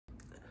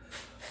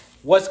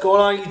What's going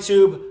on,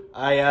 YouTube?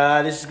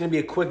 This is gonna be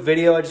a quick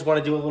video. I just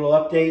want to do a little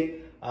update.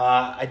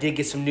 I did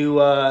get some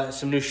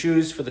new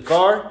shoes for the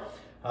car.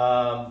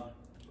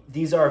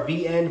 These are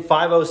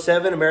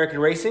VN507 American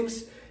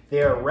Racings.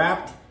 They are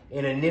wrapped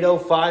in a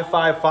Nitto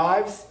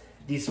 555s.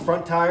 These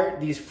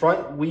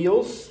front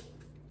wheels,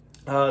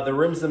 the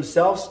rims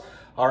themselves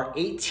are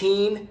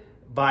 18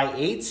 by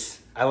 8s.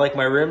 I like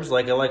my rims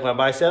like I like my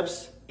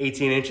biceps,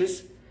 18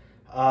 inches.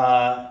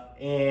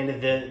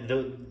 And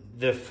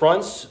the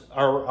fronts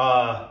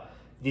are,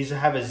 these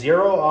have a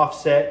 0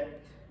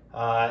 offset.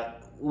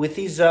 With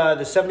these,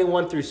 the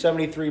 71 through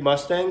 73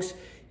 Mustangs,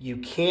 you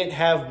can't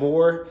have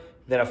more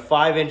than a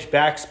 5-inch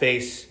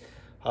backspace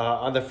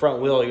on the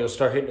front wheel. You'll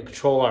start hitting the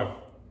control arm.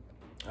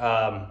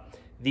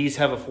 These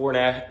have a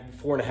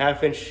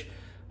 4.5 inch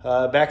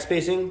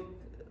backspacing,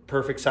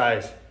 perfect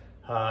size.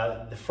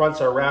 The fronts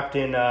are wrapped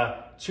in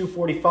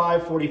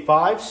 245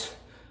 45s.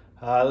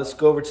 Let's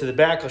go over to the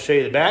back. I'll show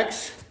you the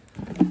backs.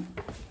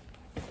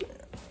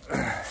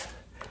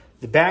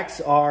 The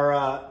backs are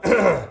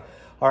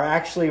are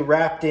actually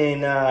wrapped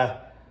in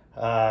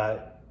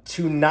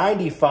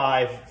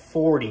 295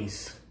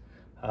 40s.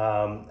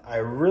 I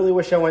really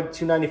wish I went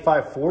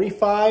 295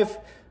 45,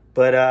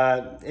 but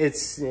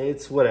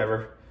it's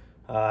whatever.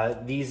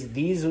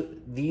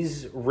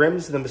 These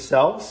rims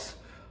themselves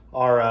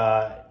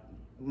are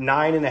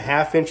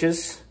 9.5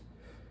 inches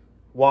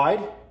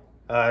wide.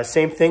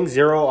 Same thing,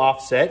 0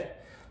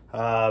 offset.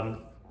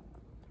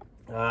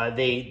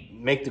 They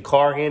make the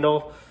car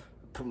handle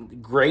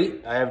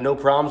great. I have no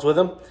problems with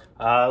them.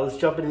 Let's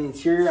jump into the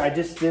interior. I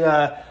just did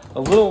a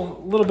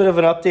little bit of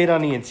an update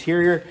on the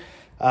interior.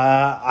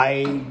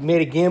 I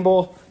made a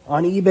gamble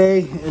on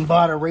eBay and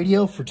bought a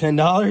radio for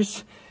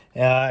 $10.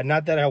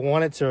 Not that I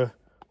want it to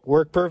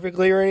work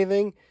perfectly or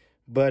anything,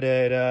 but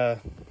it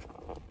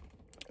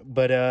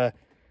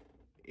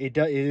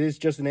is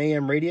just an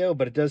AM radio,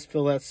 but it does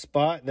fill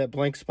that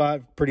blank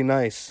spot pretty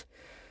nice.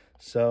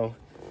 So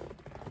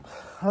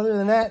other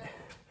than that,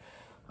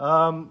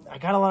 I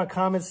got a lot of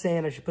comments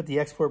saying I should put the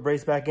export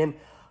brace back in.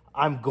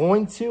 I'm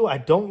going to. I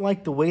don't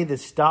like the way the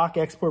stock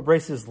export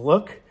braces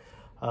look,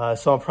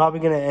 so I'm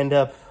probably going to end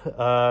up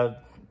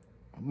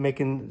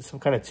making some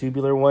kind of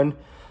tubular one.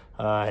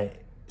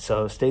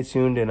 So stay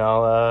tuned, and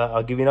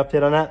I'll give you an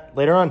update on that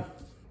later on.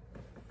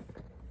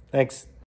 Thanks.